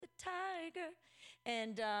tiger.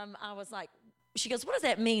 And I was like, she goes, what does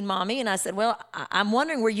that mean, Mommy? And I said, well, I'm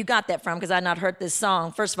wondering where you got that from because I had not heard this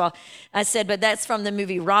song. First of all, I said, but that's from the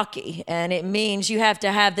movie Rocky. And it means you have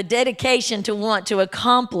to have the dedication to want to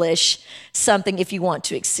accomplish something if you want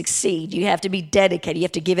to succeed. You have to be dedicated. You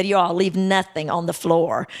have to give it your all. Leave nothing on the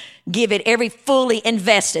floor. Give it every fully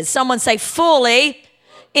invested. Someone say fully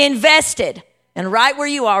invested. And right where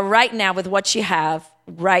you are right now with what you have,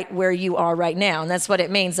 right where you are right now. And that's what it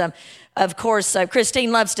means. Of course,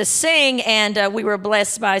 Christine loves to sing, and we were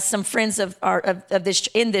blessed by some friends of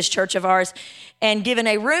this church of ours, and given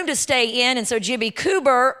a room to stay in. And so Jibby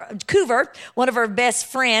Coover, one of our best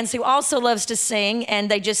friends, who also loves to sing,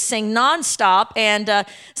 and they just sing nonstop. And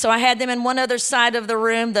so I had them in one other side of the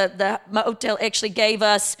room. The motel actually gave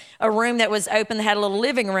us a room that was open that had a little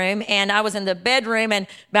living room, and I was in the bedroom. And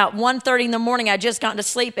about 1:30 in the morning, I just gotten to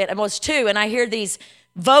sleep. It was 2, and I hear these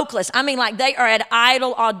vocalists, I mean, like they are at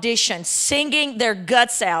Idol audition, singing their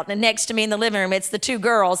guts out. And next to me in the living room, it's the 2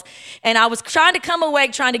 girls. And I was trying to come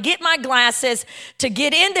awake, trying to get my glasses to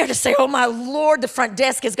get in there to say, oh my Lord, the front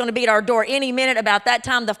desk is going to be at our door any minute. About that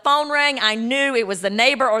time, the phone rang. I knew it was the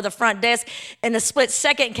neighbor or the front desk. In a split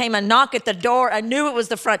second came a knock at the door. I knew it was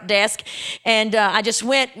the front desk. And we just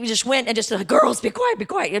went and just said, girls, be quiet, be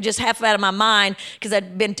quiet. Just half out of my mind because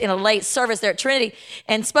I'd been in a late service there at Trinity,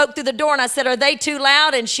 and spoke through the door. And I said, are they too loud?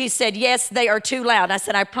 And she said, yes, they are too loud. I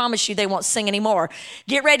said, I promise you they won't sing anymore.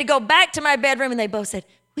 Get ready to go back to my bedroom. And they both said,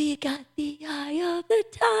 we got the eye of the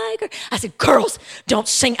tiger. I said, girls, don't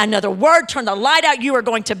sing another word. Turn the light out. You are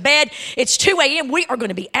going to bed. It's 2 a.m. We are going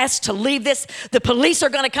to be asked to leave this. The police are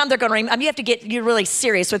going to come. They're going to, you have to you're really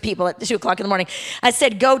serious with people at 2 o'clock in the morning. I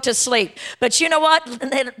said, go to sleep. But you know what?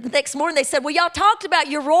 The next morning they said, well, y'all talked about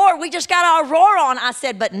your roar. We just got our roar on. I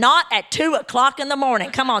said, but not at 2 o'clock in the morning.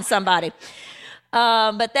 Come on, somebody.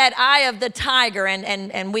 But that eye of the tiger,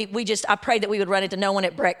 and we just, I prayed that we would run into no one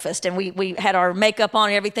at breakfast, and we had our makeup on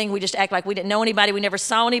and everything. We just act like we didn't know anybody. We never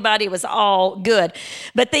saw anybody. It was all good.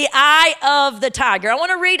 But the eye of the tiger. I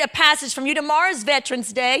want to read a passage from you. Tomorrow's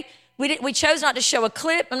Veterans Day. We chose not to show a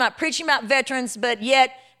clip. I'm not preaching about veterans, but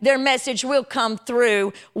yet their message will come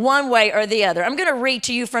through one way or the other. I'm going to read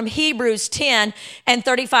to you from Hebrews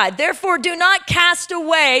 10:35. Therefore, do not cast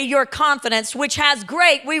away your confidence, which has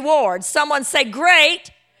great reward. Someone say, great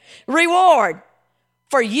reward.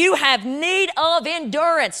 For you have need of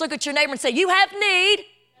endurance. Look at your neighbor and say, you have need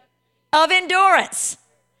of endurance,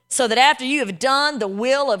 so that after you have done the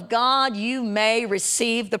will of God, you may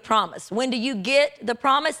receive the promise. When do you get the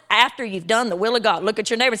promise? After you've done the will of God. Look at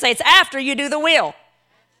your neighbor and say, it's after you do the will.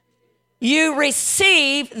 You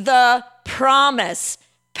receive the promise.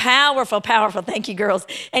 Powerful, powerful. Thank you, girls.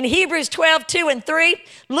 And Hebrews 12:2-3,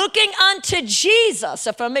 looking unto Jesus,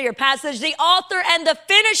 a familiar passage, the author and the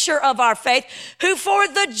finisher of our faith, who for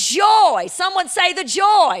the joy, someone say the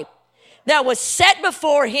joy, that was set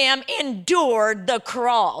before him, endured the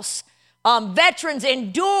cross. Veterans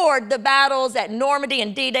endured the battles at Normandy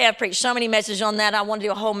and D-Day. I've preached so many messages on that. I want to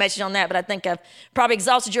do a whole message on that, but I think I've probably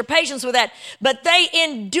exhausted your patience with that. But they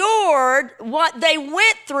endured what they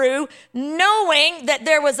went through, knowing that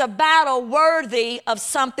there was a battle worthy of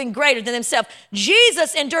something greater than themselves.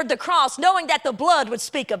 Jesus endured the cross, knowing that the blood would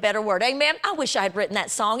speak a better word. Amen? I wish I had written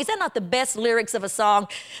that song. Is that not the best lyrics of a song?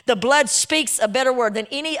 The blood speaks a better word than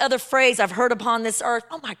any other phrase I've heard upon this earth.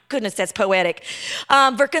 Oh my goodness, that's poetic.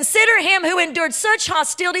 For consider him who endured such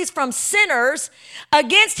hostilities from sinners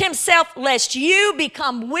against himself, lest you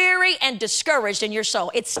become weary and discouraged in your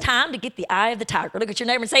soul. It's time to get the eye of the tiger. Look at your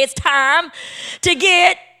neighbor and say, it's time to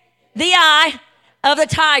get the eye of the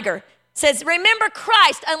tiger. It says, remember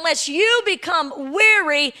Christ unless you become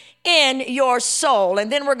weary in your soul.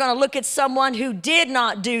 And then we're going to look at someone who did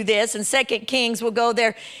not do this. And 2 Kings, we'll go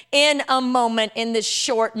there in a moment in this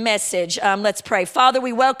short message. Let's pray. Father,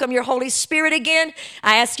 we welcome your Holy Spirit again.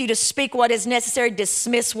 I ask you to speak what is necessary,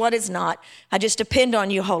 dismiss what is not. I just depend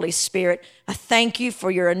on you, Holy Spirit. I thank you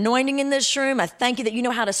for your anointing in this room. I thank you that you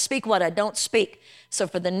know how to speak what I don't speak. So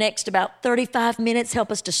for the next about 35 minutes,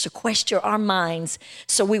 help us to sequester our minds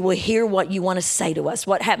so we will hear what you want to say to us.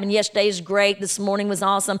 What happened yesterday is great. This morning was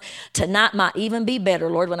awesome. Tonight might even be better,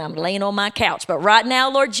 Lord, when I'm laying on my couch. But right now,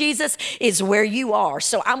 Lord Jesus, is where you are.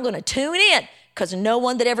 So I'm going to tune in, because no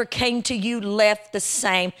one that ever came to you left the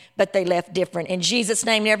same, but they left different. In Jesus'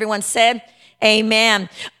 name, everyone said, amen.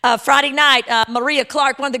 Friday night, Maria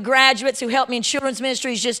Clark, one of the graduates who helped me in children's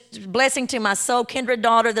ministries, just blessing to my soul, Kendra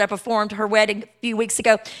daughter that I performed her wedding a few weeks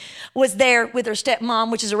ago, was there with her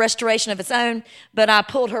stepmom, which is a restoration of its own. But I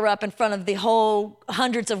pulled her up in front of the whole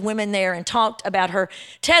hundreds of women there and talked about her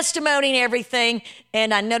testimony and everything.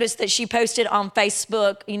 And I noticed that she posted on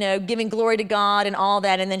Facebook, giving glory to God and all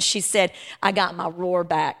that. And then she said, I got my roar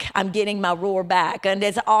back. I'm getting my roar back. And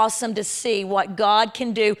it's awesome to see what God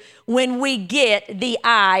can do when we get the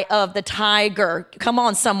eye of the tiger. Come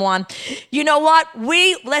on, someone. You know what?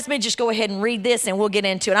 Let me just go ahead and read this and we'll get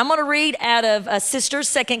into it. I'm going to read out of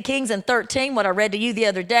Sisters, 2 Kings and 13, what I read to you the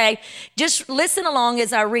other day. Just listen along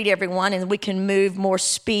as I read, everyone, and we can move more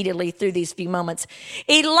speedily through these few moments.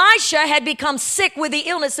 Elisha had become sick with the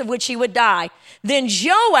illness of which he would die. Then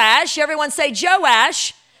Joash, everyone say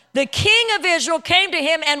Joash, the king of Israel, came to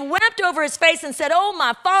him and wept over his face and said, oh,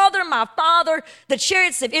 my father, the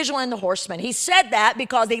chariots of Israel and the horsemen. He said that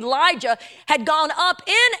because Elijah had gone up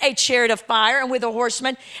in a chariot of fire and with a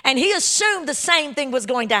horseman, and he assumed the same thing was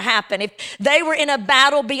going to happen. If they were in a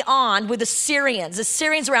battle beyond with the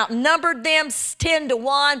Syrians were outnumbered them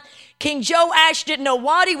 10-1. King Joash didn't know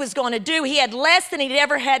what he was going to do. He had less than he'd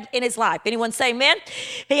ever had in his life. Anyone say amen?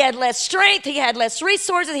 He had less strength. He had less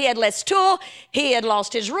resources. He had less tool. He had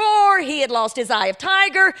lost his roar. He had lost his eye of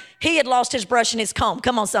tiger. He had lost his brush and his comb.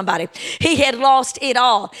 Come on, somebody. He had lost it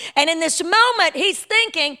all. And in this moment, he's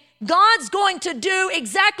thinking, God's going to do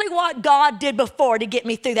exactly what God did before to get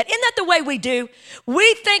me through that. Isn't that the way we do?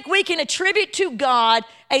 We think we can attribute to God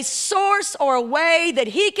a source or a way that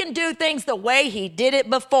he can do things the way he did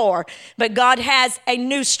it before. But God has a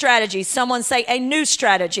new strategy. Someone say a new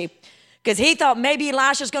strategy. Because he thought maybe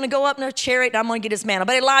Elisha's going to go up in a chariot and I'm going to get his mantle.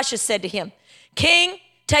 But Elisha said to him, King,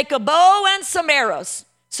 take a bow and some arrows.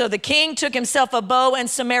 So the king took himself a bow and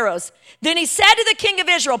some arrows. Then he said to the king of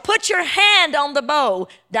Israel, put your hand on the bow.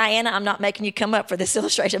 Diana, I'm not making you come up for this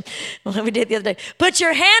illustration. We did the other day. Put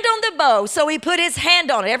your hand on the bow. So he put his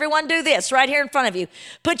hand on it. Everyone do this right here in front of you.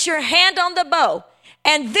 Put your hand on the bow.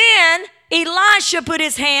 And then Elisha put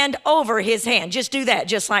his hand over his hand. Just do that,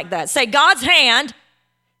 just like that. Say, God's hand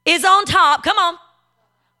is on top, come on,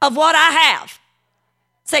 of what I have.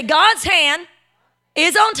 Say, God's hand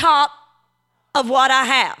is on top of what I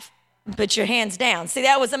have. Put your hands down. See,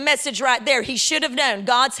 that was a message right there. He should have known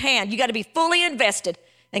God's hand. You got to be fully invested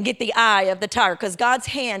and get the eye of the tiger because God's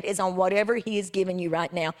hand is on whatever he is giving you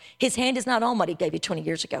right now. His hand is not on what he gave you 20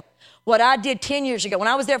 years ago. What I did 10 years ago, when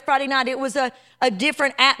I was there Friday night, it was a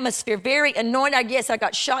different atmosphere, very anointed. I guess I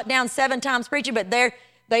got shot down 7 times preaching, but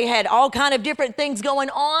they had all kind of different things going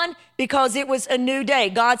on because it was a new day.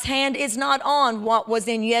 God's hand is not on what was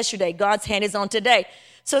in yesterday. God's hand is on today.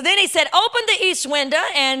 So then he said, open the east window,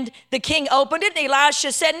 and the king opened it, and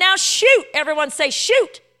Elisha said, now shoot. Everyone say,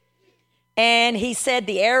 shoot. And he said,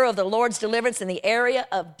 the arrow of the Lord's deliverance and the area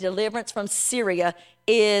of deliverance from Syria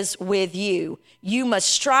is with you. You must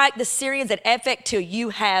strike the Syrians at Ephek till you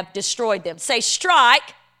have destroyed them. Say,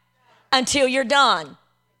 strike until you're done.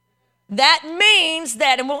 That means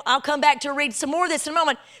that, and I'll come back to read some more of this in a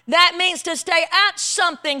moment, that means to stay at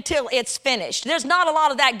something till it's finished. There's not a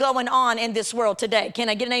lot of that going on in this world today. Can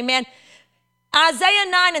I get an amen?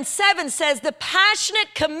 Isaiah 9:7 says, the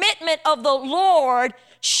passionate commitment of the Lord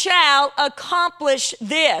shall accomplish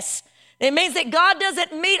this. It means that God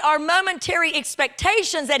doesn't meet our momentary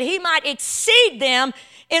expectations, that he might exceed them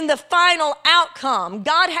in the final outcome.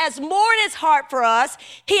 God has more in his heart for us.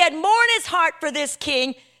 He had more in his heart for this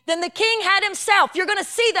king than the king had himself. You're going to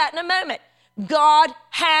see that in a moment. God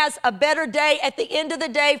has a better day at the end of the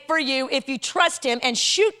day for you if you trust him and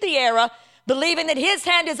shoot the arrow, believing that his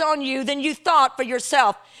hand is on you than you thought for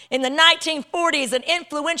yourself. In the 1940s, an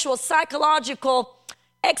influential psychological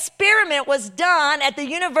experiment was done at the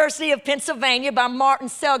University of Pennsylvania by Martin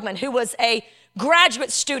Seligman, who was a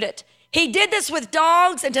graduate student. He did this with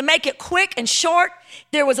dogs, and to make it quick and short,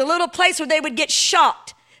 there was a little place where they would get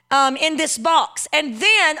shocked. In this box. And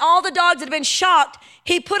then all the dogs that had been shocked,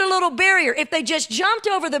 he put a little barrier. If they just jumped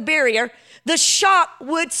over the barrier, the shock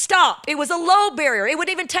would stop. It was a low barrier. It would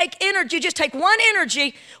even take energy, just take one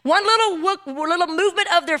little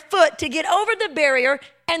movement of their foot to get over the barrier,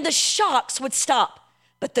 and the shocks would stop.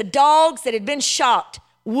 But the dogs that had been shocked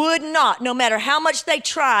would not, no matter how much they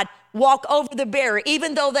tried, walk over the barrier,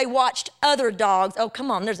 even though they watched other dogs. Oh, come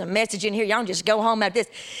on, there's a message in here. Y'all just go home at this.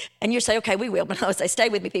 And you say, okay, we will. But I would say, stay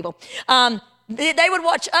with me, people. They would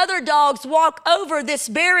watch other dogs walk over this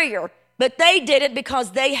barrier, but they did it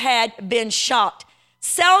because they had been shocked.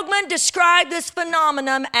 Seligman described this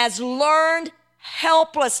phenomenon as learned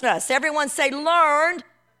helplessness. Everyone say learned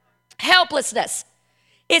helplessness.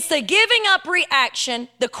 It's the giving up reaction,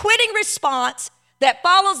 the quitting response that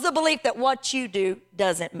follows the belief that what you do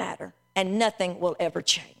doesn't matter and nothing will ever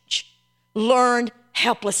change. Learned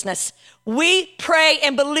helplessness. We pray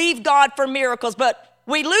and believe God for miracles, but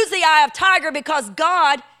we lose the eye of tiger because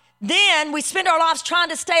God then we spend our lives trying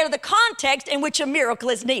to stay out of the context in which a miracle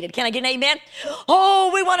is needed. Can I get an amen?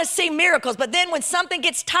 Oh, we want to see miracles. But then when something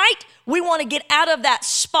gets tight, we want to get out of that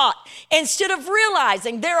spot instead of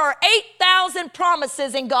realizing there are 8,000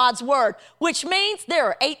 promises in God's word, which means there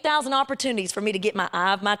are 8,000 opportunities for me to get my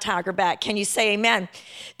eye of my tiger back. Can you say amen?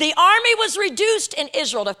 The army was reduced in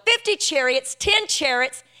Israel to 50 chariots, 10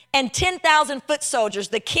 chariots, and 10,000 foot soldiers.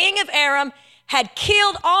 The king of Aram had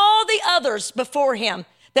killed all the others before him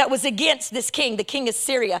that was against this king, the king of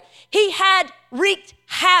Syria. He had wreaked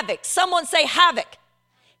havoc. Someone say havoc.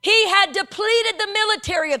 He had depleted the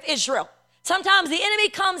military of Israel. Sometimes the enemy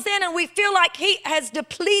comes in and we feel like he has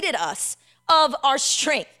depleted us of our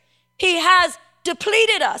strength. He has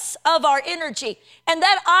depleted us of our energy. And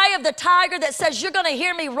that eye of the tiger that says, you're going to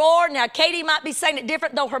hear me roar. Now, Katie might be saying it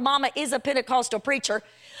different, though her mama is a Pentecostal preacher,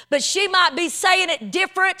 but she might be saying it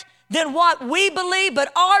different than what we believe,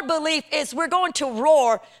 but our belief is we're going to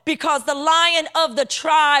roar because the Lion of the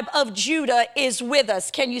tribe of Judah is with us.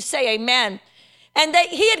 Can you say amen? And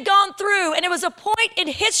he had gone through, and it was a point in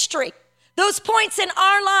history, those points in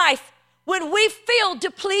our life when we feel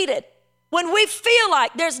depleted, when we feel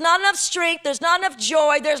like there's not enough strength, there's not enough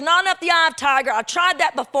joy, there's not enough the eye of tiger. I've tried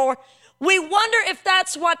that before. We wonder if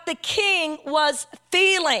that's what the king was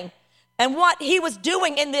feeling and what he was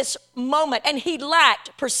doing in this moment, and he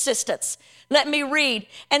lacked persistence. Let me read.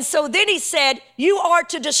 And so then he said, you are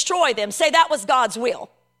to destroy them. Say that was God's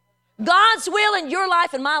will. God's will in your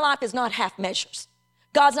life and my life is not half measures.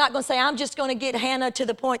 God's not going to say, I'm just going to get Hannah to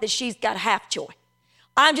the point that she's got half joy.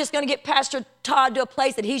 I'm just going to get Pastor Todd to a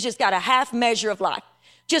place that he's just got a half measure of life.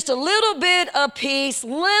 Just a little bit of peace,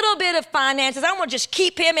 little bit of finances. I want to just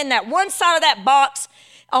keep him in that one side of that box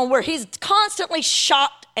on where he's constantly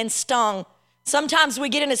shocked and stung. Sometimes we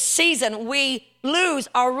get in a season, we lose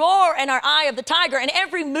our roar and our eye of the tiger. And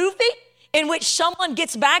every movie in which someone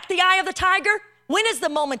gets back the eye of the tiger, when is the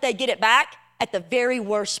moment they get it back? At the very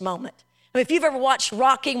worst moment. I mean, if you've ever watched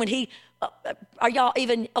Rocky when are y'all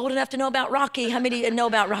even old enough to know about Rocky? How many know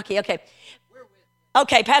about Rocky? Okay.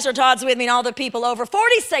 Okay, Pastor Todd's with me and all the people over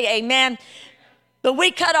 40 say amen. But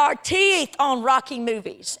we cut our teeth on Rocky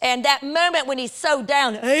movies. And that moment when he's so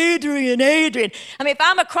down, Adrian. I mean, if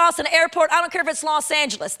I'm across an airport, I don't care if it's Los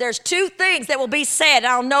Angeles, there's two things that will be said, and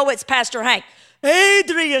I'll know it's Pastor Hank.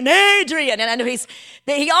 Adrian. And I know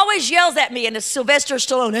he always yells at me in the Sylvester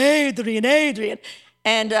Stallone, Adrian.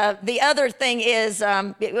 And the other thing is,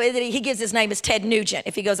 he gives his name as Ted Nugent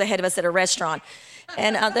if he goes ahead of us at a restaurant.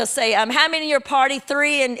 And they'll say, how many in your party?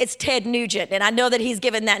 3, and it's Ted Nugent. And I know that he's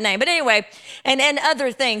given that name. But anyway, and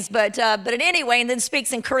other things. But anyway, and then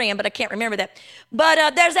speaks in Korean, but I can't remember that.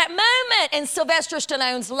 But there's that moment in Sylvester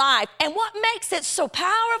Stallone's life. And what makes it so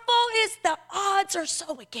powerful is the odds are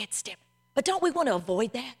so against him. But don't we want to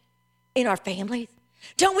avoid that in our families?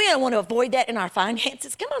 Don't we want to avoid that in our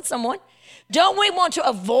finances? Come on, someone. Don't we want to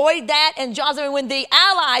avoid that? And when the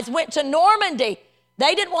Allies went to Normandy,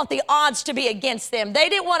 they didn't want the odds to be against them. They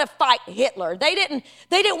didn't want to fight Hitler. They didn't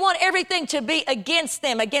want everything to be against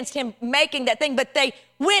them, against him making that thing. But they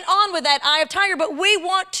went on with that eye of tiger. But we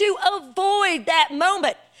want to avoid that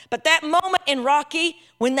moment. But that moment in Rocky,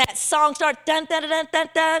 when that song starts, dun, dun, dun, dun,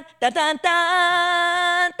 dun, dun, dun,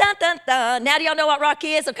 dun, dun, dun, dun. Now do y'all know what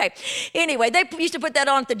Rocky is? Okay. Anyway, they used to put that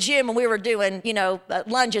on at the gym when we were doing,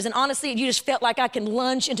 lunges. And honestly, you just felt like I can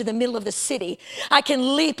lunge into the middle of the city. I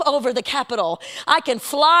can leap over the Capitol. I can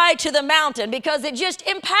fly to the mountain because it just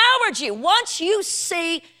empowered you. Once you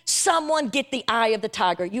see someone get the eye of the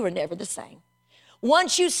tiger, you are never the same.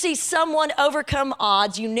 Once you see someone overcome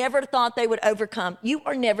odds you never thought they would overcome, you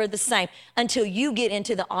are never the same until you get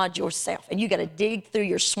into the odds yourself. And you got to dig through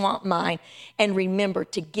your swamp mind and remember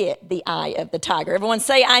to get the eye of the tiger. Everyone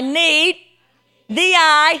say, I need the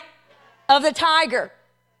eye of the tiger.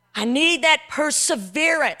 I need that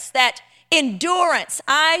perseverance, that endurance.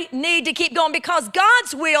 I need to keep going because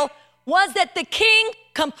God's will was that the king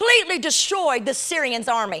completely destroyed the Syrians'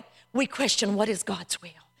 army. We question, what is God's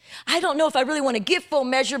will? I don't know if I really want to give full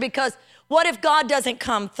measure because what if God doesn't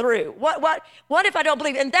come through? What if I don't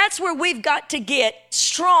believe? And that's where we've got to get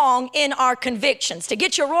strong in our convictions. To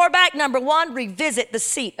get your roar back, number 1, revisit the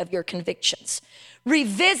seat of your convictions.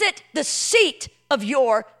 Revisit the seat of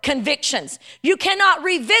your convictions. You cannot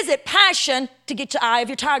revisit passion to get your eye of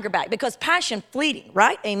your tiger back because passion fleeting,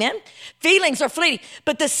 right? Amen. Feelings are fleeting,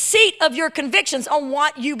 but the seat of your convictions on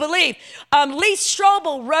what you believe. Lee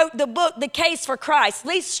Strobel wrote the book, The Case for Christ.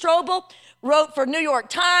 Lee Strobel wrote for New York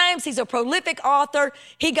Times. He's a prolific author.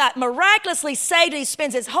 He got miraculously saved and he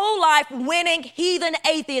spends his whole life winning heathen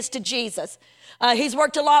atheists to Jesus. He's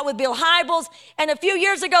worked a lot with Bill Hybels. And a few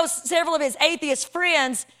years ago, several of his atheist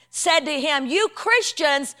friends, said to him, you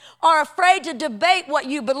Christians are afraid to debate what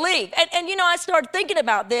you believe. And I started thinking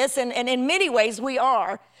about this, and in many ways we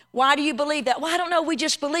are. Why do you believe that? Well, I don't know. We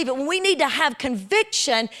just believe it. We need to have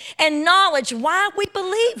conviction and knowledge why we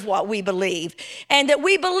believe what we believe, and that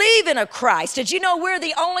we believe in a Christ. Did you know we're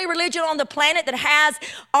the only religion on the planet that has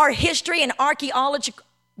our history and archaeology,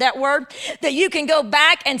 that word, that you can go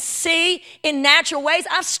back and see in natural ways?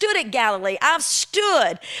 I've stood at Galilee. I've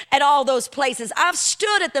stood at all those places. I've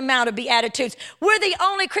stood at the Mount of Beatitudes. We're the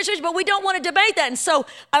only Christians, but we don't want to debate that. And so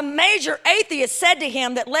a major atheist said to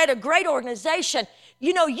him that led a great organization,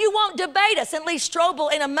 you won't debate us. And Lee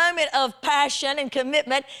Strobel, in a moment of passion and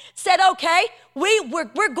commitment, said, okay,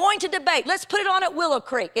 we're going to debate. Let's put it on at Willow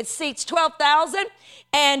Creek. It seats 12,000,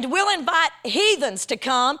 and we'll invite heathens to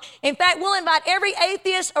come. In fact, we'll invite every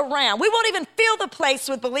atheist around. We won't even fill the place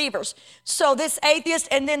with believers. So this atheist,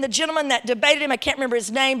 and then the gentleman that debated him, I can't remember his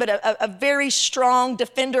name, but a very strong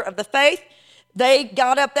defender of the faith, they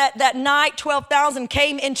got up that night, 12,000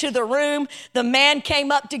 came into the room. The man came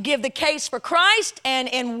up to give the case for Christ, and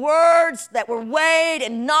in words that were weighed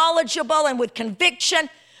and knowledgeable and with conviction,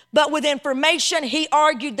 but with information, he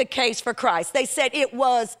argued the case for Christ. They said it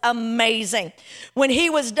was amazing. When he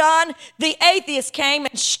was done, the atheist came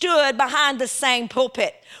and stood behind the same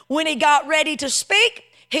pulpit. When he got ready to speak,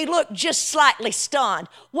 he looked just slightly stunned.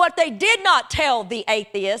 What they did not tell the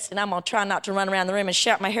atheist, and I'm going to try not to run around the room and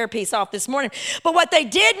shout my hairpiece off this morning, but what they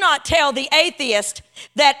did not tell the atheist,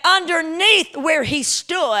 that underneath where he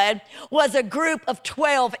stood was a group of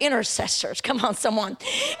 12 intercessors. Come on, someone.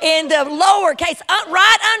 In the lower case,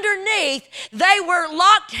 right underneath, they were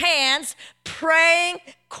locked hands, praying,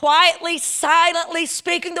 quietly, silently,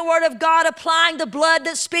 speaking the word of God, applying the blood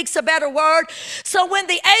that speaks a better word. So when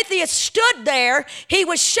the atheist stood there, he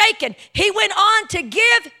was shaken. He went on to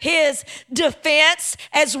give his defense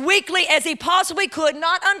as weakly as he possibly could,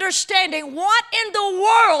 not understanding what in the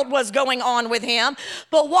world was going on with him.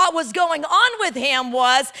 But what was going on with him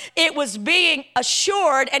was it was being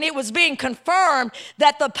assured and it was being confirmed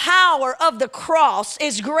that the power of the cross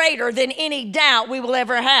is greater than any doubt we will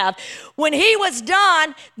ever have. When he was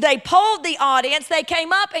done, they polled the audience. They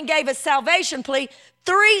came up and gave a salvation plea.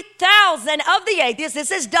 3,000 of the atheists,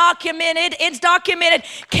 this is documented, it's documented,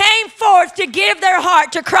 came forth to give their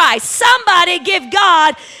heart to Christ. Somebody give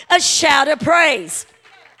God a shout of praise.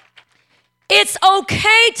 It's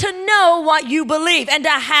okay to know what you believe and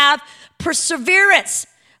to have perseverance.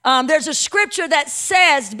 There's a scripture that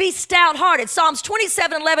says, be stout-hearted. Psalms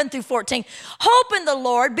 27:11-14. Hope in the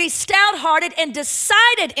Lord, be stout-hearted and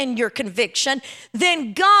decided in your conviction,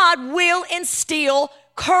 then God will instill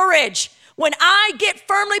courage. When I get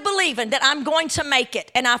firmly believing that I'm going to make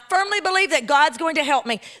it, and I firmly believe that God's going to help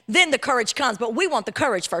me, then the courage comes. But we want the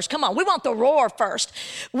courage first. Come on, we want the roar first.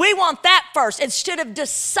 We want that first, instead of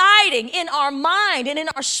deciding in our mind and in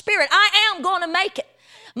our spirit, I am going to make it.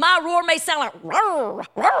 My roar may sound like roar,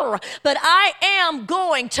 roar, but I am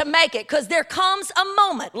going to make it, because there comes a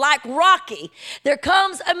moment like Rocky. There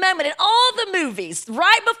comes a moment in all the movies,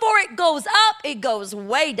 right before it goes up, it goes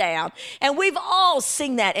way down. And we've all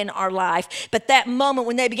seen that in our life. But that moment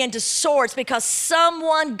when they begin to soar, it's because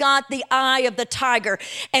someone got the eye of the tiger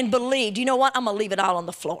and believed, you know what, I'm going to leave it all on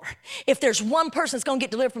the floor. If there's one person that's going to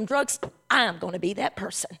get delivered from drugs, I'm going to be that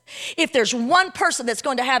person. If there's one person that's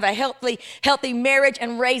going to have a healthy marriage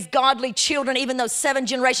and raise godly children, even though 7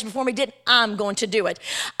 generations before me didn't, I'm going to do it.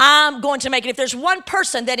 I'm going to make it. If there's one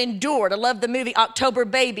person that endured, I love the movie October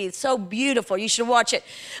Baby. It's so beautiful. You should watch it,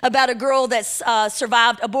 about a girl that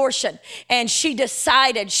survived abortion, and she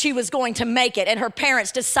decided she was going to make it, and her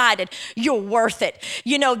parents decided, you're worth it.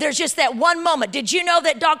 You know, there's just that one moment. Did you know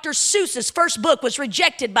that Dr. Seuss's first book was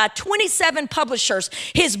rejected by 27 publishers?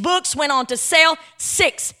 His books went on to sell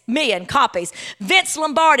 6 million copies. Vince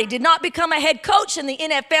Lombardi did not become a head coach in the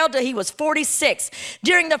NFL till he was 46.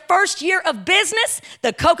 During the first year of business,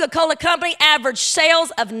 the Coca-Cola Company averaged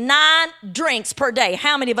sales of 9 drinks per day.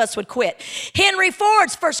 How many of us would quit? Henry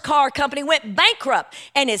Ford's first car company went bankrupt,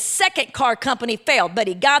 and his second car company failed, but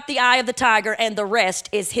he got the eye of the tiger, and the rest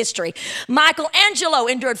is history. Michelangelo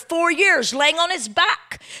endured 4 years laying on his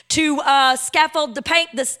back to on the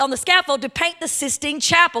scaffold to paint the Sistine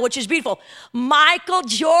Chapel, which is beautiful. Michael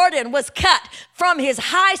Jordan was cut from his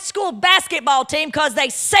high school basketball team because they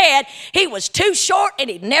said he was too short and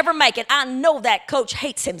he'd never make it. I know that coach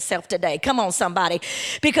hates himself today. Come on, somebody,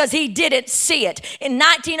 because he didn't see it. In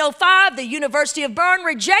 1905, the University of Bern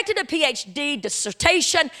rejected a PhD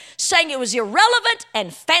dissertation, saying it was irrelevant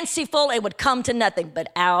and fanciful and would come to nothing.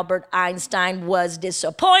 But Albert Einstein was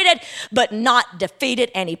disappointed, but not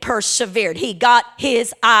defeated, and he persevered. He got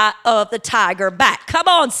his eye of the tiger back. Come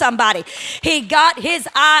on, somebody. He got his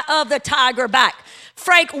eye of the tiger back.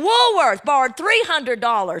 Frank Woolworth borrowed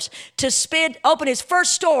 $300 to open his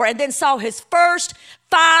first store, and then saw his first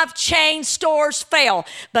 5 chain stores fail.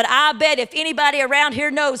 But I bet if anybody around here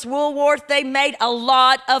knows Woolworth, they made a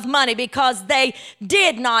lot of money because they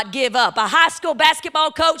did not give up. A high school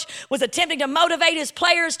basketball coach was attempting to motivate his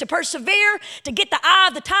players to persevere, to get the eye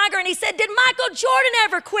of the tiger, and he said, "Did Michael Jordan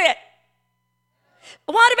ever quit?"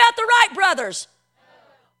 What about the Wright brothers?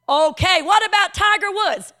 Okay, what about Tiger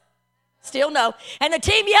Woods? Still no. And the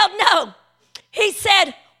team yelled no. He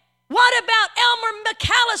said, "What about Elmer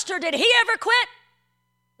McAllister? Did he ever quit?"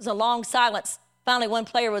 It was a long silence. Finally, one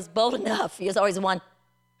player was bold enough. He was always the one.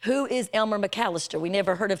 "Who is Elmer McAllister? We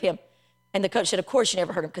never heard of him." And the coach said, "Of course you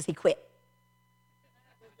never heard of him because he quit."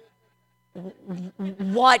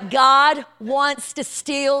 What God wants to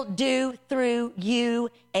still do through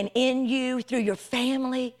you and in you, through your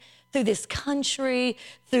family, through this country,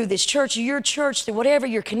 through this church, your church, through whatever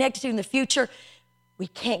you're connected to in the future, we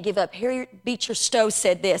can't give up. Harriet Beecher Stowe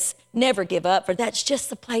said this, "Never give up, for that's just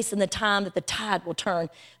the place and the time that the tide will turn.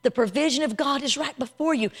 The provision of God is right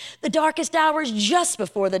before you. The darkest hour is just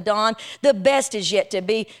before the dawn. The best is yet to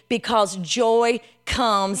be, because joy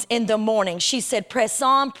comes in the morning." She said, press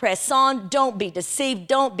on, don't be deceived,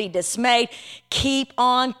 don't be dismayed. Keep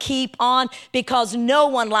on, because no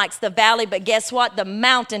one likes the valley, but guess what? The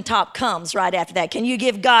mountaintop comes right after that. Can you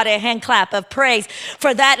give God a hand clap of praise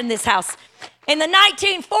for that in this house? In the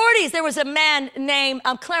 1940s, there was a man named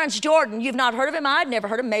Clarence Jordan. You've not heard of him? I'd never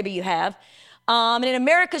heard of him. Maybe you have. And in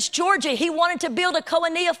Americus, Georgia, he wanted to build a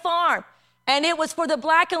Koinonia farm. And it was for the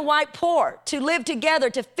black and white poor to live together,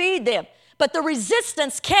 to feed them. But the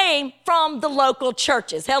resistance came from the local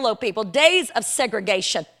churches. Hello, people. Days of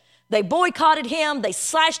segregation. They boycotted him. They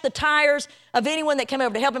slashed the tires of anyone that came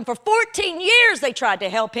over to help him. For 14 years, they tried to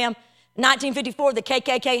help him. In 1954, the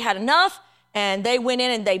KKK had enough. And they went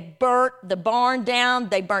in and they burnt the barn down.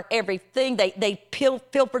 They burnt everything. They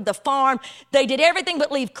pilfered the farm. They did everything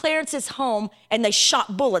but leave Clarence's home, and they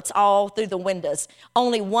shot bullets all through the windows.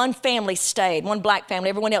 Only one family stayed, one black family.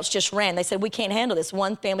 Everyone else just ran. They said, "We can't handle this."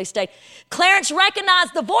 One family stayed. Clarence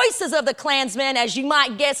recognized the voices of the Klansmen, as you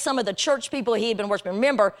might guess, some of the church people he had been worshiping.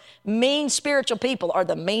 Remember, mean spiritual people are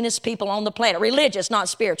the meanest people on the planet. Religious, not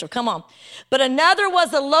spiritual. Come on. But another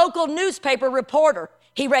was a local newspaper reporter.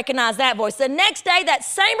 He recognized that voice. The next day, that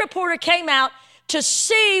same reporter came out to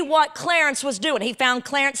see what Clarence was doing. He found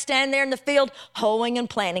Clarence standing there in the field, hoeing and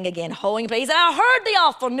planting again, hoeing and planting. He said, "I heard the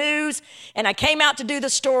awful news, and I came out to do the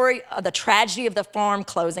story of the tragedy of the farm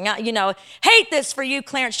closing. Hate this for you."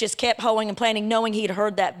 Clarence just kept hoeing and planting, knowing he'd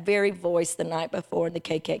heard that very voice the night before in the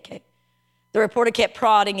KKK. The reporter kept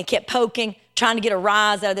prodding and kept poking, trying to get a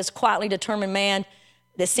rise out of this quietly determined man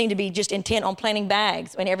that seemed to be just intent on planting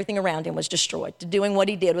bags when everything around him was destroyed, to doing what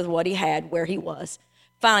he did with what he had, where he was.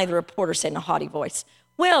 Finally, the reporter said in a haughty voice,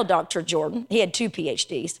 "Well, Dr. Jordan," he had 2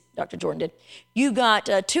 PhDs, Dr. Jordan did, "you got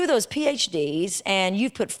 2 of those PhDs, and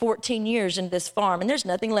you've put 14 years into this farm, and there's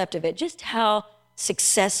nothing left of it. Just how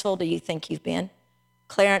successful do you think you've been?"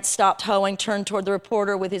 Clarence stopped hoeing, turned toward the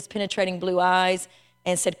reporter with his penetrating blue eyes,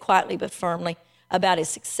 and said quietly but firmly, "About as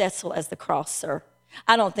successful as the cross, sir.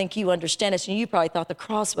 I don't think you understand this, and you probably thought the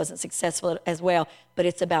cross wasn't successful as well, but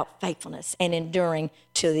it's about faithfulness and enduring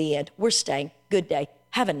to the end. We're staying. Good day.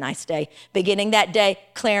 Have a nice day." Beginning that day,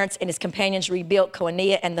 Clarence and his companions rebuilt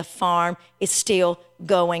Koinonia, and the farm is still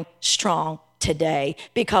going strong today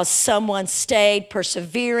because someone stayed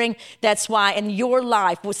persevering. That's why in your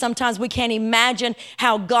life, sometimes we can't imagine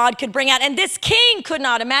how God could bring out, and this king could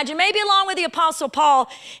not imagine. Maybe along with the Apostle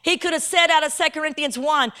Paul, he could have said out of 2 Corinthians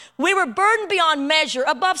 1, "We were burdened beyond measure,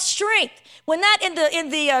 above strength." When that in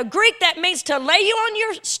the Greek, that means to lay you on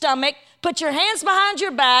your stomach, put your hands behind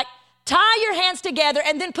your back, tie your hands together,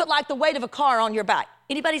 and then put like the weight of a car on your back.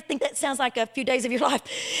 Anybody think that sounds like a few days of your life?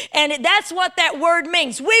 And that's what that word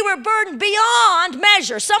means. We were burdened beyond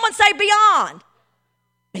measure. Someone say beyond.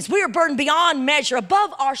 It means we were burdened beyond measure,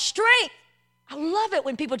 above our strength. I love it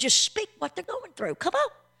when people just speak what they're going through. Come on,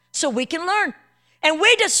 so we can learn. And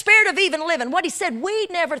we despaired of even living. What he said, we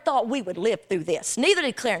never thought we would live through this. Neither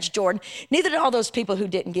did Clarence Jordan. Neither did all those people who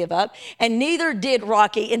didn't give up. And neither did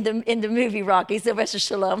Rocky in the movie Rocky, Sylvester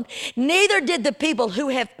Stallone. Neither did the people who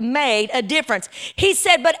have made a difference. He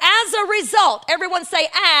said, but as a result, everyone say,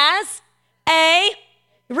 as a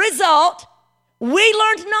result, we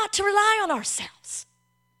learned not to rely on ourselves.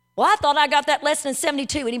 Well, I thought I got that lesson in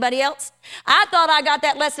 72. Anybody else? I thought I got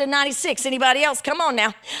that lesson in 96. Anybody else? Come on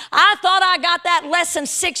now. I thought I got that lesson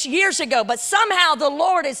 6 years ago, but somehow the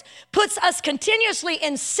Lord puts us continuously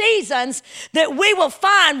in seasons that we will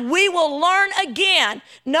find we will learn again.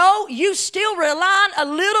 No, you still rely a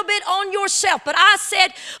little bit on yourself, but I said,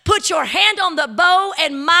 put your hand on the bow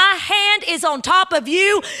and my hand is on top of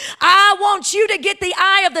you. I want you to get the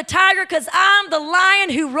eye of the tiger because I'm the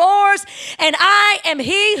lion who roars and I am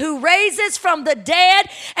he who raises from the dead.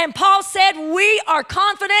 And Paul said, we are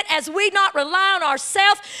confident as we not rely on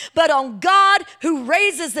ourselves, but on God who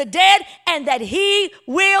raises the dead and that he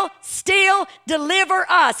will still deliver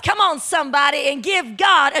us. Come on, somebody, and give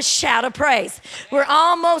God a shout of praise. We're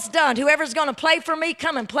almost done. Whoever's going to play for me,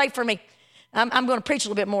 come and play for me. I'm going to preach a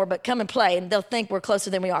little bit more, but come and play, and they'll think we're closer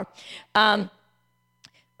than we are.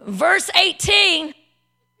 Verse 18,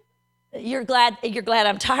 you're glad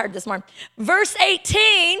I'm tired this morning. Verse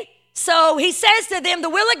 18, so he says to them, the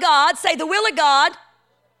will of God, say the will of God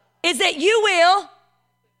is that you will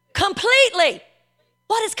completely.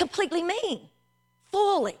 What does completely mean?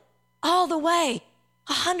 Fully, all the way,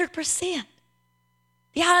 100%.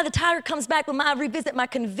 The eye of the tiger comes back when I revisit my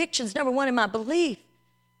convictions, number one, in my belief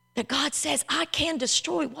that God says I can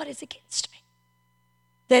destroy what is against me.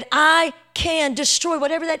 That I can destroy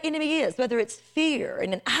whatever that enemy is, whether it's fear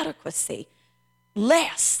and inadequacy,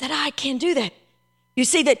 less, that I can do that. You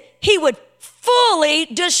see that he would fully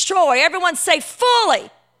destroy. Everyone say fully.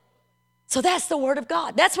 So that's the word of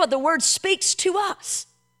God. That's what the word speaks to us.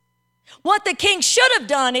 What the king should have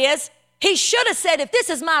done is he should have said, if this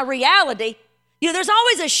is my reality, there's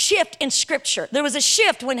always a shift in scripture. There was a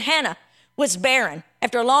shift when Hannah was barren.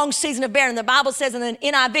 After a long season of barren, the Bible says in the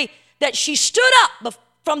NIV that she stood up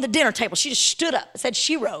from the dinner table. She just stood up. It said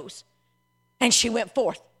she rose and she went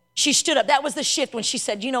forth. She stood up. That was the shift when she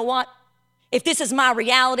said, you know what? If this is my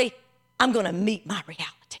reality, I'm going to meet my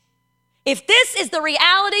reality. If this is the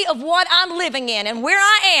reality of what I'm living in and where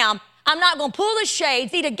I am, I'm not going to pull the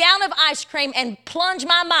shades, eat a gallon of ice cream, and plunge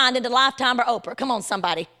my mind into Lifetime or Oprah. Come on,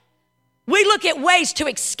 somebody. We look at ways to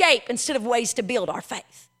escape instead of ways to build our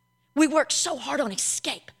faith. We work so hard on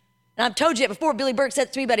escape. And I've told you that before. Billy Burke said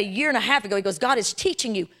it to me about a year and a half ago. He goes, God is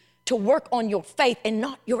teaching you to work on your faith and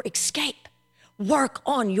not your escape. Work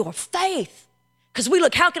on your faith. Because we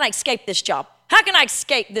look, how can I escape this job? How can I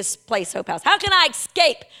escape this place, Hope House? How can I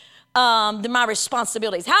escape my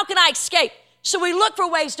responsibilities? How can I escape? So we look for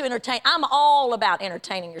ways to entertain. I'm all about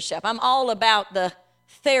entertaining yourself. I'm all about the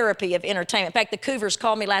therapy of entertainment. In fact, the Cougars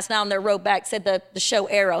called me last night on their road back, said the show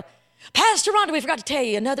Arrow. Pastor Rhonda, we forgot to tell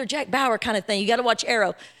you, another Jack Bauer kind of thing. You got to watch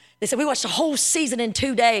Arrow. They said, we watched the whole season in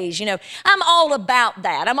 2 days. I'm all about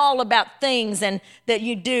that. I'm all about things and that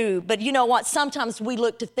you do. But you know what? Sometimes we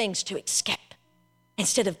look to things to escape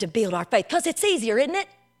instead of to build our faith. Because it's easier, isn't it?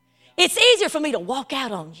 It's easier for me to walk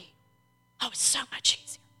out on you. Oh, it's so much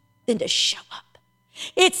easier than to show up.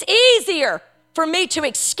 It's easier for me to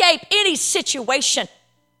escape any situation.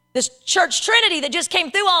 This church Trinity that just came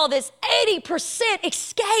through all of this, 80%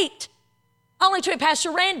 escaped. Only to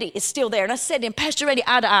Pastor Randy is still there. And I said to him, Pastor Randy,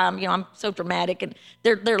 I'm so dramatic, and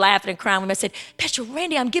they're laughing and crying with me. I said, Pastor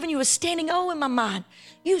Randy, I'm giving you a standing O in my mind.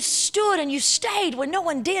 You stood and you stayed when no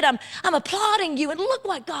one did. I'm applauding you, and look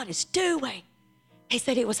what God is doing. He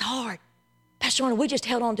said it was hard. Pastor Randy, we just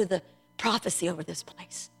held on to the prophecy over this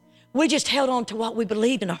place. We just held on to what we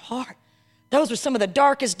believed in our heart. Those were some of the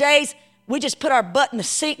darkest days. We just put our butt in the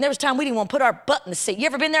seat, and there was time we didn't want to put our butt in the seat. You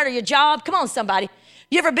ever been there to your job? Come on, somebody.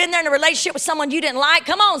 You ever been there in a relationship with someone you didn't like?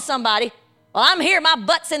 Come on, somebody. Well, I'm here. My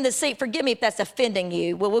butt's in the seat. Forgive me if that's offending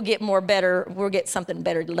you. Well, we'll get something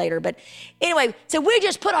better later. But anyway, so we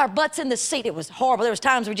just put our butts in the seat. It was horrible. There was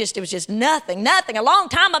times it was just nothing, a long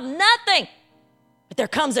time of nothing. But there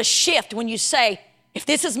comes a shift when you say, if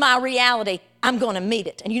this is my reality, I'm going to meet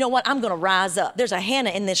it. And you know what? I'm going to rise up. There's a Hannah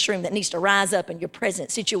in this room that needs to rise up in your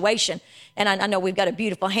present situation. And I know we've got a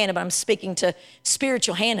beautiful Hannah, but I'm speaking to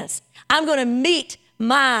spiritual Hannahs. I'm going to meet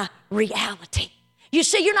my reality. You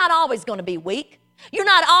see, you're not always going to be weak. You're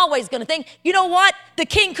not always going to think, you know what? The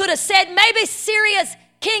king could have said, maybe Syria's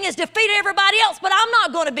king has defeated everybody else, but I'm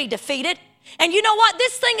not going to be defeated. And you know what?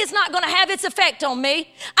 This thing is not going to have its effect on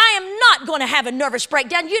me. I am not going to have a nervous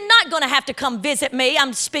breakdown. You're not going to have to come visit me.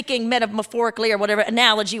 I'm speaking metaphorically or whatever,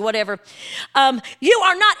 analogy, whatever. You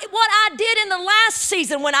are not, what I did in the last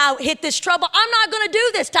season when I hit this trouble, I'm not going to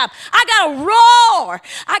do this time. I got to roar.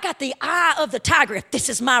 I got the eye of the tiger. If this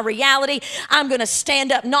is my reality, I'm going to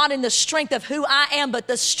stand up, not in the strength of who I am, but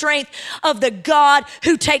the strength of the God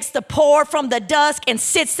who takes the poor from the dusk and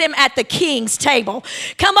sits them at the king's table.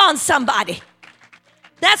 Come on, somebody.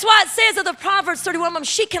 That's why it says of the Proverbs 31 woman,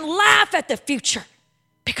 she can laugh at the future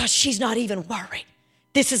because she's not even worried.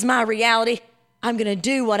 This is my reality. I'm going to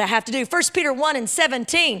do what I have to do. 1 Peter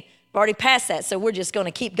 1:17, we've already passed that, so we're just going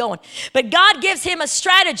to keep going. But God gives him a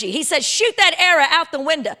strategy. He says, shoot that arrow out the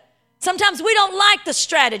window. Sometimes we don't like the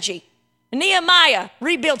strategy. Nehemiah,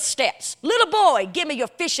 rebuild steps. Little boy, give me your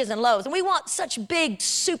fishes and loaves. And we want such big,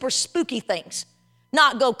 super spooky things.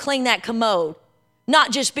 Not go clean that commode.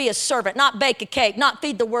 Not just be a servant, not bake a cake, not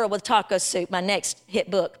feed the world with taco soup, my next hit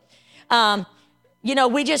book.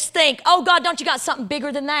 We just think, oh, God, don't you got something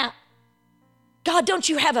bigger than that? God, don't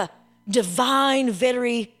you have a divine,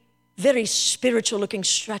 very, very spiritual-looking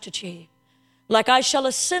strategy? Like I shall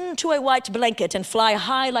ascend to a white blanket and fly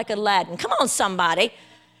high like Aladdin. Come on, somebody.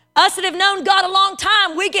 Us that have known God a long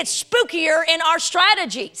time, we get spookier in our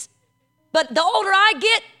strategies. But the older I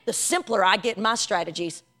get, the simpler I get in my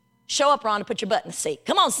strategies. Show up, Rhonda, put your butt in the seat.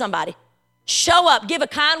 Come on, somebody. Show up, give a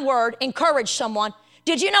kind word, encourage someone.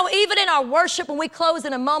 Did you know even in our worship, when we close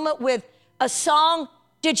in a moment with a song,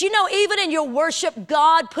 did you know even in your worship,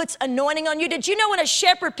 God puts anointing on you? Did you know when a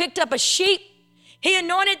shepherd picked up a sheep, he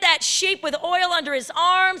anointed that sheep with oil under his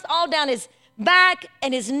arms, all down his back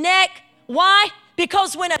and his neck? Why?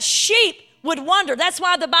 Because when a sheep would wander, that's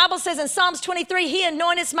why the Bible says in Psalms 23, he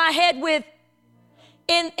anointeth my head with,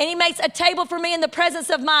 and he makes a table for me in the presence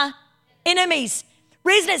of my enemies.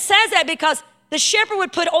 Reason it says that because the shepherd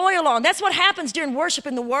would put oil on. That's what happens during worship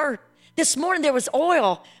in the Word. This morning there was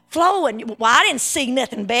oil flowing. Well, I didn't see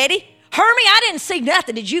nothing, Betty. Hermie, I didn't see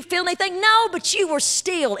nothing. Did you feel anything? No, but you were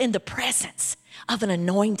still in the presence of an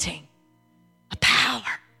anointing, a power.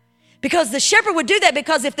 Because the shepherd would do that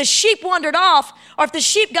because if the sheep wandered off or if the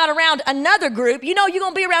sheep got around another group, you know you're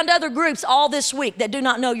going to be around other groups all this week that do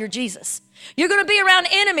not know you're Jesus. You're going to be around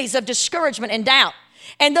enemies of discouragement and doubt.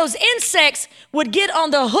 And those insects would get on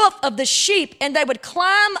the hoof of the sheep and they would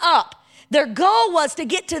climb up. Their goal was to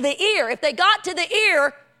get to the ear. If they got to the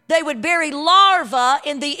ear, they would bury larvae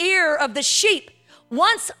in the ear of the sheep.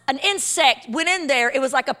 Once an insect went in there, it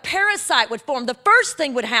was like a parasite would form. The first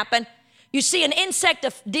thing would happen, you see an insect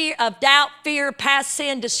of doubt, fear, past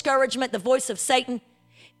sin, discouragement, the voice of Satan.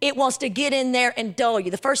 It wants to get in there and dull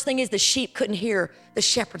you. The first thing is the sheep couldn't hear the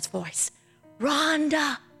shepherd's voice.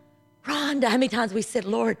 Rhonda, how many times we said,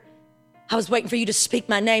 Lord, I was waiting for you to speak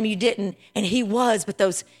my name. You didn't. And he was, but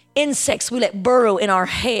those insects we let burrow in our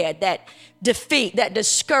head, that defeat, that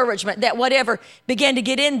discouragement, that whatever began to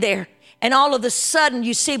get in there. And all of a sudden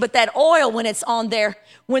you see, but that oil when it's on there,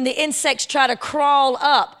 when the insects try to crawl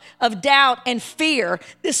up of doubt and fear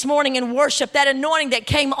this morning in worship, that anointing that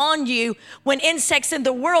came on you when insects in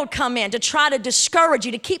the world come in to try to discourage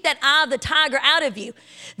you, to keep that eye of the tiger out of you,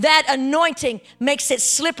 that anointing makes it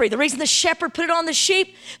slippery. The reason the shepherd put it on the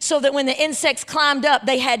sheep, so that when the insects climbed up,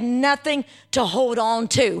 they had nothing to hold on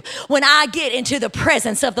to. When I get into the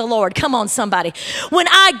presence of the Lord, come on somebody, when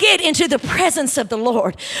I get into the presence of the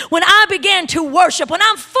Lord, when I began to worship, when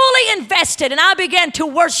I'm fully invested and I began to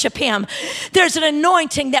worship him, there's an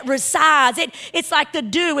anointing that resides. It's like the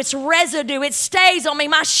dew, it's residue, it stays on me.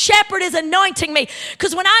 My shepherd is anointing me,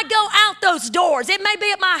 because when I go out those doors, it may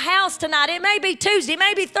be at my house tonight, it may be Tuesday, it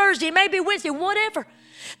may be Thursday, it may be Wednesday, whatever.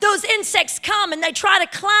 Those insects come and they try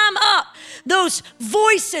to climb up those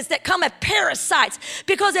voices that come as parasites,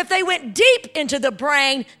 because if they went deep into the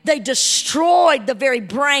brain, they destroyed the very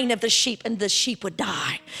brain of the sheep and the sheep would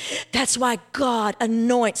die. That's why God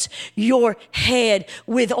anoints your head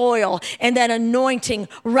with oil and that anointing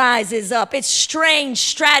rises up. It's strange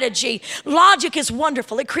strategy. Logic is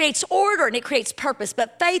wonderful. It creates order and it creates purpose,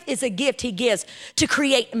 but faith is a gift he gives to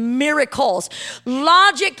create miracles.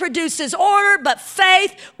 Logic produces order, but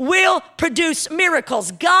faith will produce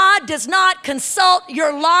miracles. God does not consult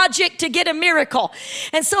your logic to get a miracle.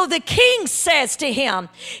 And so the king says to him,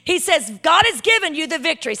 he says, God has given you the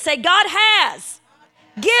victory. Say, God has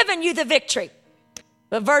given you the victory.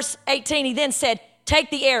 But verse 18, he then said, take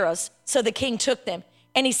the arrows. So the king took them.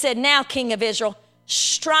 And he said, now, King of Israel,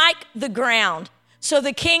 strike the ground. So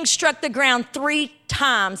the king struck the ground 3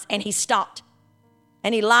 times and he stopped.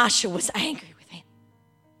 And Elisha was angry with him.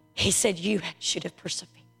 He said, you should have persevered.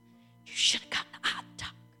 You should have gotten the eye of the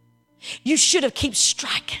tiger. You should have kept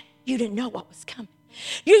striking. You didn't know what was coming.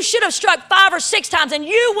 You should have struck 5 or 6 times, and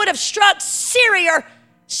you would have struck Syria,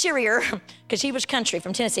 because he was country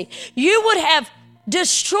from Tennessee. You would have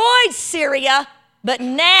destroyed Syria, but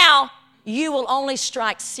now you will only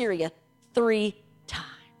strike Syria 3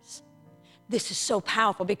 times. This is so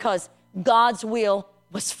powerful because God's will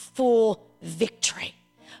was full victory.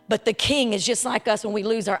 But the king is just like us when we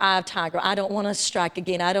lose our eye of tiger. I don't want to strike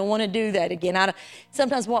again. I don't want to do that again.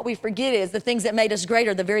 Sometimes what we forget is the things that made us great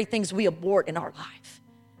are the very things we abort in our life.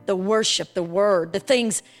 The worship, the word, the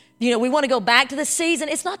things, we want to go back to the season.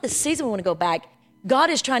 It's not the season we want to go back. God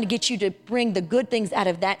is trying to get you to bring the good things out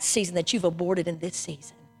of that season that you've aborted in this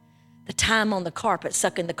season. The time on the carpet,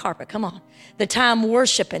 sucking the carpet, come on. The time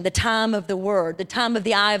worshiping, the time of the word, the time of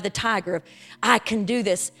the eye of the tiger, of I can do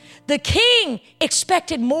this. The king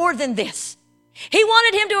expected more than this. He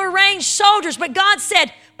wanted him to arrange soldiers, but God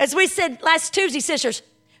said, as we said last Tuesday, sisters,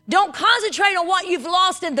 don't concentrate on what you've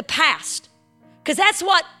lost in the past, because that's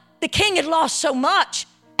what the king had lost so much.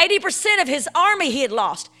 80% of his army he had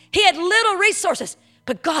lost. He had little resources,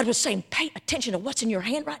 but God was saying, pay attention to what's in your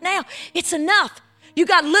hand right now. It's enough. You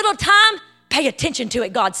got little time, pay attention to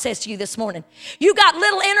it, God says to you this morning. You got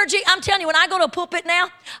little energy. I'm telling you, when I go to a pulpit now,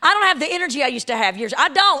 I don't have the energy I used to have years. I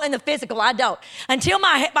don't in the physical, I don't. Until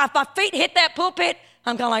my feet hit that pulpit,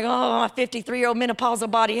 I'm kind of like, oh, my 53-year-old menopausal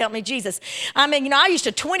body, help me, Jesus. I mean, I used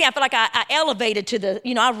to 20, I feel like I elevated to the,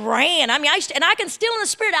 I ran. I mean, and I can still in the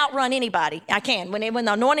spirit outrun anybody. I can, when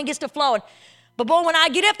the anointing gets to flowing. But boy, when I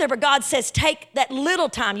get up there, but God says, take that little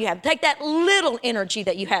time you have, take that little energy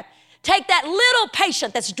that you have, take that little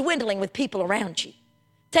patience that's dwindling with people around you.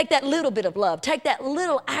 Take that little bit of love. Take that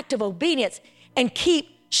little act of obedience and keep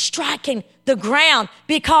striking the ground,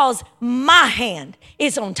 because my hand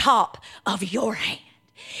is on top of your hand.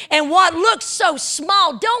 And what looks so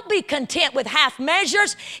small, don't be content with half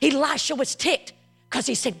measures. Elisha was ticked because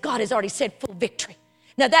he said, God has already said full victory.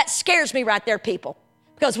 Now that scares me right there, people,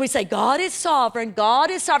 because we say God is sovereign,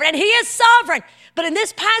 and he is sovereign. But in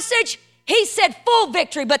this passage, he said full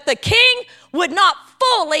victory, but the king would not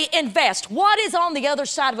fully invest. What is on the other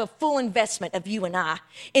side of a full investment of you and I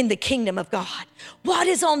in the kingdom of God? What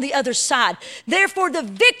is on the other side? Therefore, the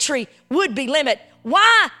victory would be limited.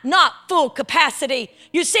 Why not full capacity?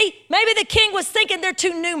 You see, maybe the king was thinking they're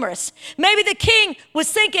too numerous. Maybe the king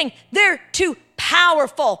was thinking they're too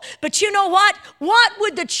powerful. But you know what? What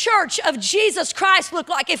would the church of Jesus Christ look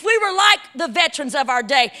like if we were like the veterans of our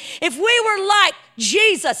day? If we were like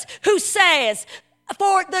Jesus, who says,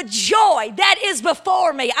 for the joy that is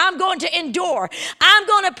before me, I'm going to endure. I'm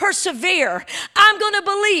going to persevere. I'm going to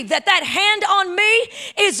believe that hand on me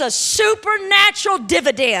is a supernatural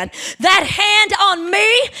dividend. That hand on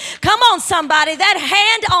me, come on somebody, that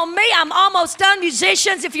hand on me, I'm almost done,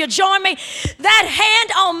 musicians, if you join me. That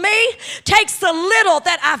hand on me takes the little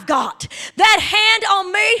that I've got. That hand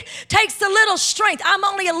on me takes the little strength. I'm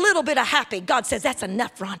only a little bit happy. God says, that's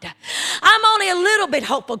enough, Rhonda. I'm only a little bit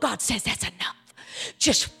hopeful. God says, that's enough.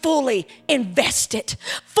 Just fully invest it.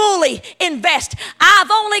 Fully invest.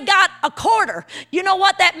 I've only got a quarter. You know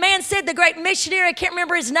what that man said, the great missionary, I can't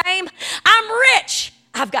remember his name. I'm rich.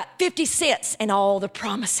 I've got 50 cents and all the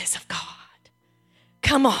promises of God.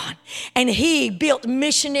 Come on. And he built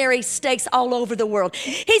missionary stakes all over the world.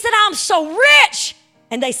 He said, I'm so rich.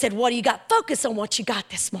 And they said, what do you got? Focus on what you got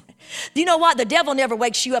this morning. You know what? The devil never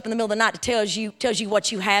wakes you up in the middle of the night to tells you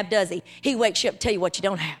what you have, does he? He wakes you up to tell you what you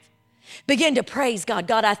don't have. Begin to praise God.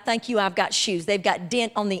 God, I thank you. I've got shoes. They've got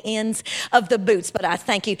dent on the ends of the boots, but I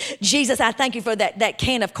thank you. Jesus, I thank you for that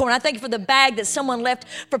can of corn. I thank you for the bag that someone left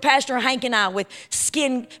for Pastor Hank and I with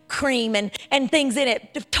skin cream and things in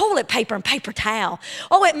it, toilet paper and paper towel.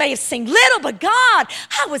 Oh, it may have seemed little, but God,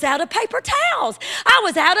 I was out of paper towels. I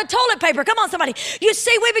was out of toilet paper. Come on, somebody. You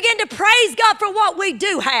see, we begin to praise God for what we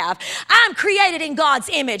do have. I'm created in God's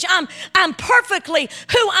image. I'm perfectly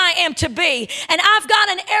who I am to be, and I've got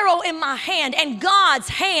an arrow in my hand, and God's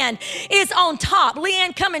hand is on top.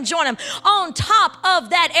 Leanne, come and join him. On top of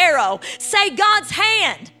that arrow. Say, God's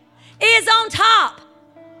hand is on top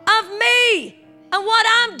of me and what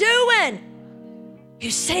I'm doing.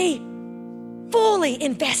 You see, fully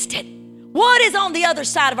invested. What is on the other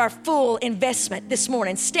side of our full investment this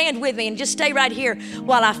morning? Stand with me and just stay right here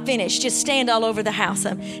while I finish. Just stand all over the house.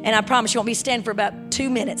 And I promise you won't be standing for about 2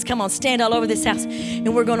 minutes. Come on, stand all over this house,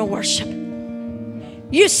 and we're going to worship.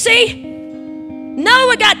 You see,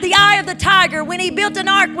 Noah got the eye of the tiger when he built an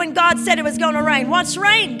ark when God said it was going to rain. What's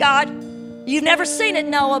rain, God? You've never seen it,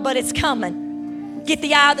 Noah, but it's coming. Get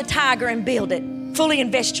the eye of the tiger and build it. Fully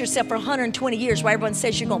invest yourself for 120 years where everyone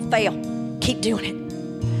says you're going to fail. Keep doing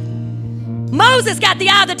it. Moses got the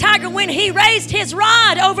eye of the tiger when he raised his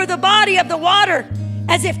rod over the body of the water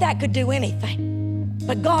as if that could do anything.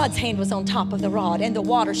 But God's hand was on top of the rod, and the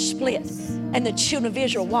water split, and the children of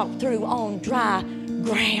Israel walked through on dry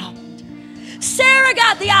ground. Sarah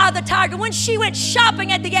got the eye of the tiger when she went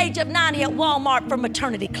shopping at the age of 90 at Walmart for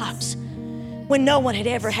maternity clothes, when no one had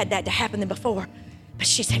ever had that to happen before. But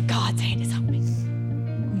she said, God's hand is on me.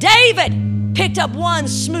 David picked up one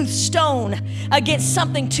smooth stone against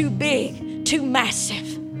something too big, too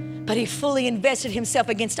massive, but he fully invested himself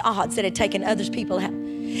against odds that had taken others people out.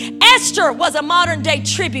 Esther was a modern day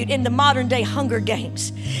tribute in the modern day Hunger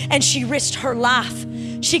Games, and she risked her life.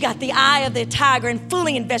 She got the eye of the tiger and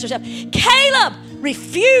fully invested herself. Caleb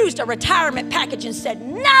refused a retirement package and said,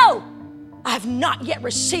 no, I've not yet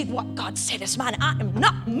received what God said is mine. I am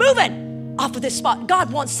not moving off of this spot.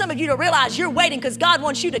 God wants some of you to realize you're waiting because God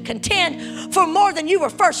wants you to contend for more than you were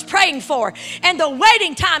first praying for. And the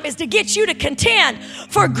waiting time is to get you to contend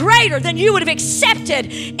for greater than you would have accepted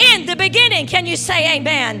in the beginning. Can you say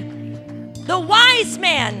amen? The wise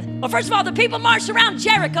men, well, first of all, the people marched around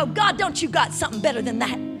Jericho. God, don't you got something better than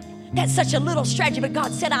that? That's such a little strategy, but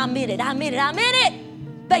God said, I'm in it, I'm in it, I'm in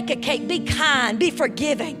it. Bake a cake, be kind, be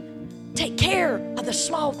forgiving. Take care of the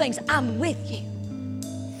small things. I'm with you.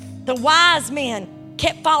 The wise men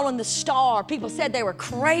kept following the star. People said they were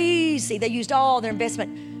crazy. They used all their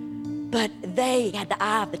investment, but they had the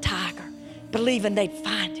eye of the tiger, believing they'd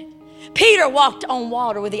find it. Peter walked on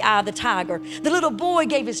water with the eye of the tiger. The little boy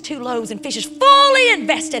gave his 2 loaves and fishes, fully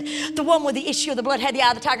invested. The one with the issue of the blood had the eye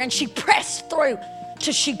of the tiger, and she pressed through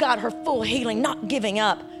till she got her full healing, not giving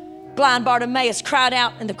up. Blind Bartimaeus cried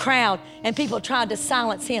out in the crowd, and people tried to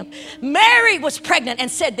silence him. Mary was pregnant and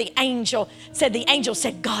the angel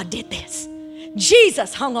said, God did this.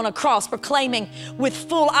 Jesus hung on a cross proclaiming with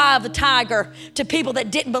full eye of the tiger to people that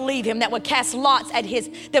didn't believe him, that would cast lots at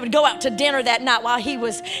that would go out to dinner that night while he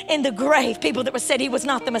was in the grave. People that said he was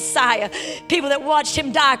not the Messiah. People that watched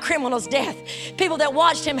him die a criminal's death. People that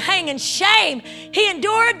watched him hang in shame. He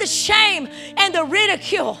endured the shame and the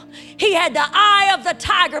ridicule. He had the eye of the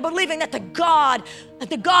tiger, believing that the God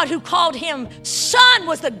who called him son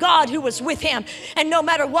was the God who was with him. And no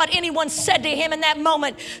matter what anyone said to him in that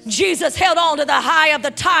moment, Jesus held on to the eye of the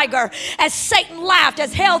tiger. As Satan laughed,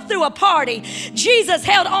 as hell threw a party, Jesus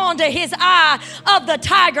held on to his eye of the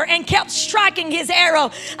tiger and kept striking his arrow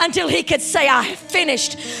until he could say, I have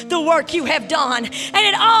finished the work you have done. And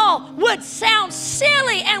it all would sound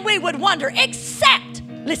silly and we would wonder, except,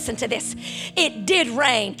 listen to this, it did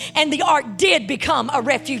rain and the ark did become a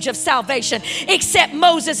refuge of salvation, except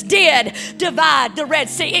Moses did divide the Red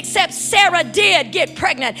Sea, except Sarah did get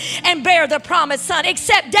pregnant and bear the promised son,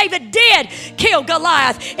 except David did kill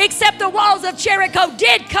Goliath, except the walls of Jericho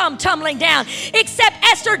did come tumbling down, except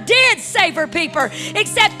Esther did save her people,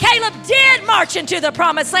 except Caleb did march into the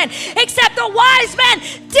promised land, except the wise men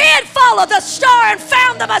did follow the star and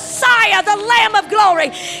found the Messiah, the Lamb of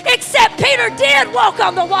glory, except Peter did walk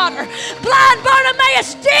on the water. Blind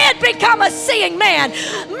Bartimaeus did become a seeing man.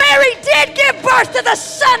 Mary did give birth to the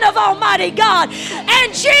Son of Almighty God.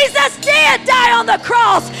 And Jesus did die on the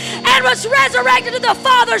cross and was resurrected to the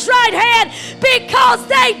Father's right hand because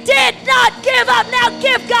they did not give up. Now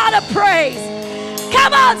give God a praise.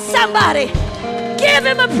 Come on, somebody. Give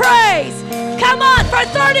him a praise. Come on, for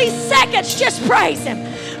 30 seconds, just praise him.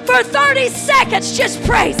 For 30 seconds, just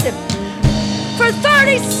praise him. For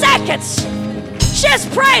 30 seconds,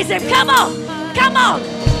 just praise him. Come on. Come on.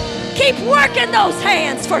 Keep working those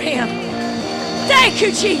hands for him. Thank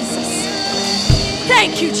you, Jesus.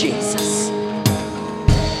 Thank you, Jesus.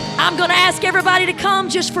 I'm going to ask everybody to come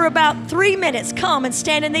just for about 3 minutes. Come and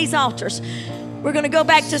stand in these altars. We're going to go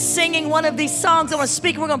back to singing one of these songs. I want to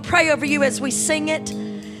speak. We're going to pray over you as we sing it.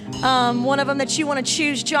 One of them that you want to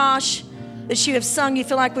choose, Josh, that you have sung, you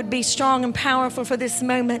feel like would be strong and powerful for this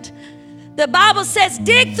moment. The Bible says,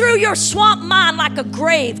 dig through your swamp mind like a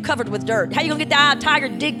grave covered with dirt. How you gonna get the eye of a tiger?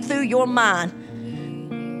 Dig through your mind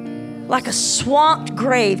like a swamped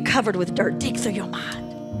grave covered with dirt. Dig through your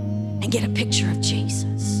mind and get a picture of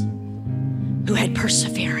Jesus who had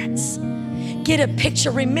perseverance. Get a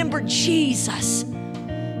picture. Remember Jesus.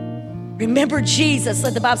 Remember Jesus.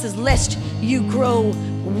 The Bible says, lest you grow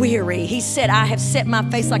weary. He said, I have set my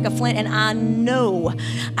face like a flint and I know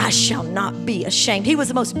I shall not be ashamed. He was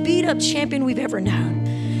the most beat up champion we've ever known.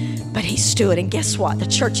 But he stood, and guess what? The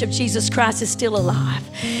church of Jesus Christ is still alive.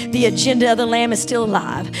 The agenda of the Lamb is still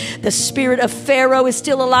alive. The spirit of Pharaoh is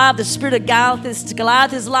still alive. The spirit of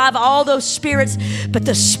Goliath is alive. All those spirits, but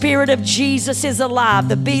the spirit of Jesus is alive.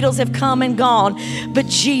 The Beatles have come and gone, but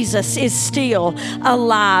Jesus is still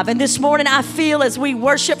alive. And this morning I feel, as we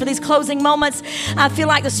worship for these closing moments, I feel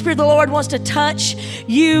like the Spirit of the Lord wants to touch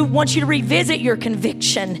you, wants you to revisit your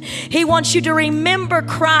conviction. He wants you to remember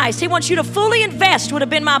Christ. He wants you to fully invest, would have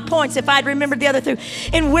been my point if I'd remembered the other two,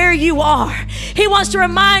 in where you are. He wants to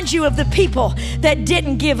remind you of the people that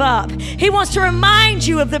didn't give up. He wants to remind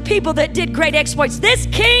you of the people that did great exploits. This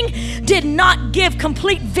king did not give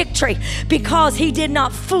complete victory because he did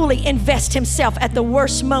not fully invest himself at the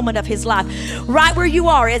worst moment of his life. Right where you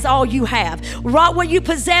are is all you have. Right what you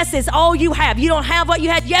possess is all you have. You don't have what you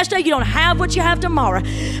had yesterday. You don't have what you have tomorrow.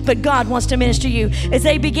 But God wants to minister to you. As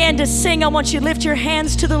they began to sing, I want you to lift your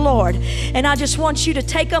hands to the Lord. And I just want you to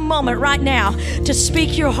take a moment right now to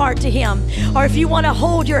speak your heart to him. Or if you want to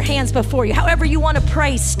hold your hands before you, however you want to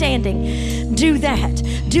pray standing, do that.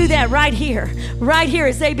 Do that right here. Right here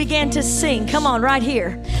as they began to sing. Come on, right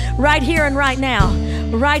here. Right here and right now.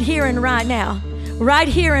 Right here and right now. Right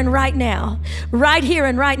here and right now. Right here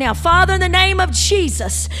and right now. Father, in the name of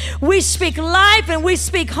Jesus, we speak life and we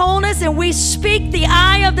speak wholeness and we speak the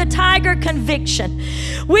eye of the tiger conviction.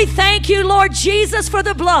 We thank you, Lord Jesus, for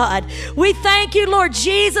the blood. We thank you, Lord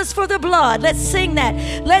Jesus, for the blood. Let's sing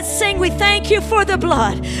that. Let's sing, we thank you for the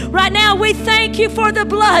blood. Right now, we thank you for the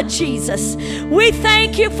blood, Jesus. We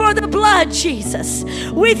thank you for the blood, Jesus.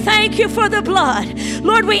 We thank you for the blood.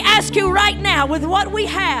 Lord, we ask you right now with what we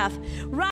have,